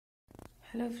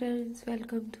Hello friends,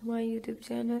 welcome to my YouTube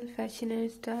channel Fashion and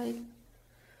Style.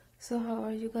 So how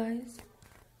are you guys?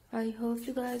 I hope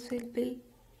you guys will be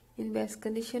in best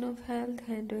condition of health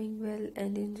and doing well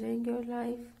and enjoying your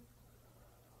life.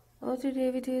 Our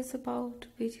today video is about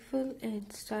beautiful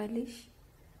and stylish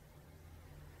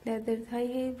leather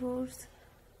thigh-high boots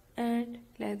and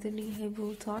leather knee-high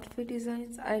boots outfit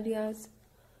designs ideas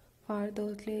for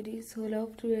those ladies who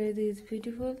love to wear these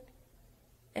beautiful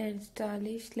and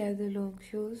stylish leather long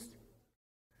shoes.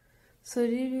 So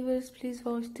dear viewers, please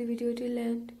watch the video till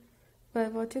end. By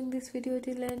watching this video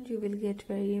till end, you will get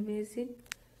very amazing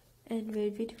and very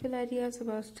beautiful ideas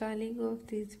about styling of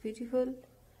these beautiful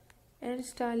and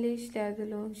stylish leather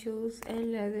long shoes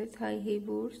and leather thigh-high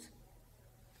boots.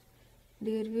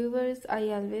 Dear viewers, I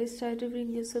always try to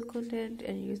bring useful content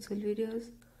and useful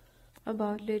videos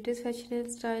about latest fashion and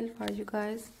style for you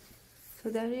guys, so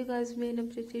that you guys may be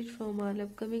updated from all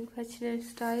upcoming fashion and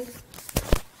style.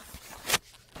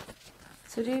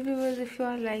 So dear viewers, if you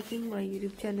are liking my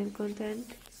YouTube channel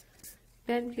content,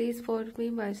 then please support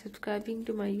me by subscribing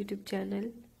to my YouTube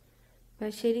channel, by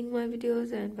sharing my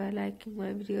videos and by liking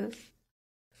my videos.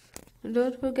 And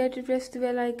don't forget to press the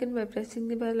bell icon. By pressing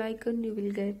the bell icon, you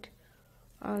will get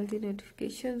all the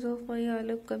notifications of my all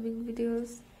upcoming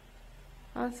videos.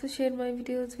 Also share my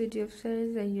videos with your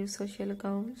friends and your social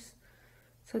accounts,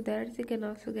 so that they can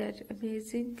also get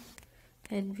amazing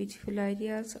and beautiful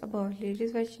ideas about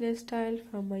latest fashion and style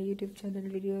from my YouTube channel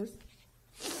videos.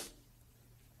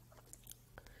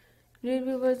 Dear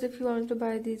viewers, if you want to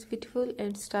buy these beautiful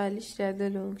and stylish leather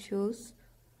long shoes,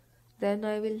 then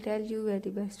I will tell you where the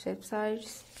best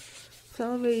websites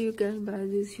from where you can buy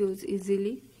these shoes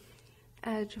easily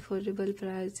at affordable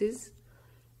prices.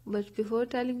 But before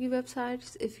telling you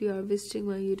websites, if you are visiting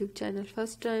my YouTube channel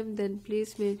first time, then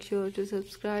please make sure to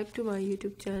subscribe to my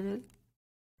YouTube channel,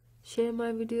 share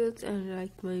my videos and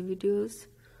like my videos.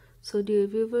 So dear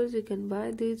viewers, you can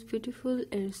buy these beautiful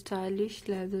and stylish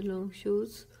leather long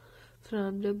shoes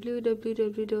from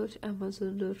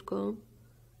www.amazon.com,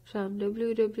 from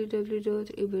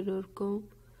www.ebay.com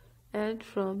and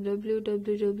from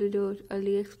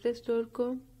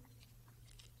www.aliexpress.com.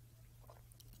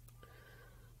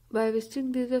 By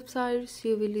visiting these websites,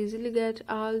 you will easily get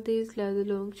all these leather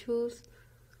long shoes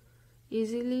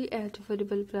easily at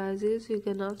affordable prices. You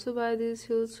can also buy these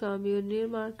shoes from your near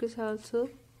markets also.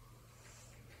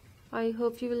 I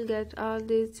hope you will get all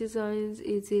these designs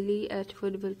easily at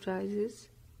affordable prices.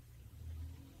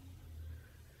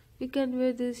 You can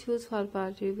wear these shoes for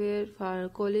party wear, for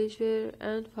college wear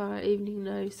and for evening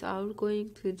nights out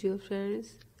going with your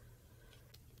friends.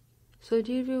 So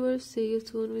dear viewers, see you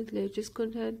soon with latest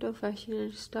content of fashion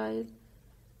and style.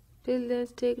 Till then,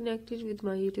 stay connected with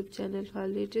my YouTube channel for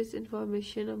latest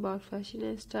information about fashion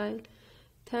and style.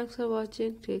 Thanks for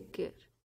watching. Take care.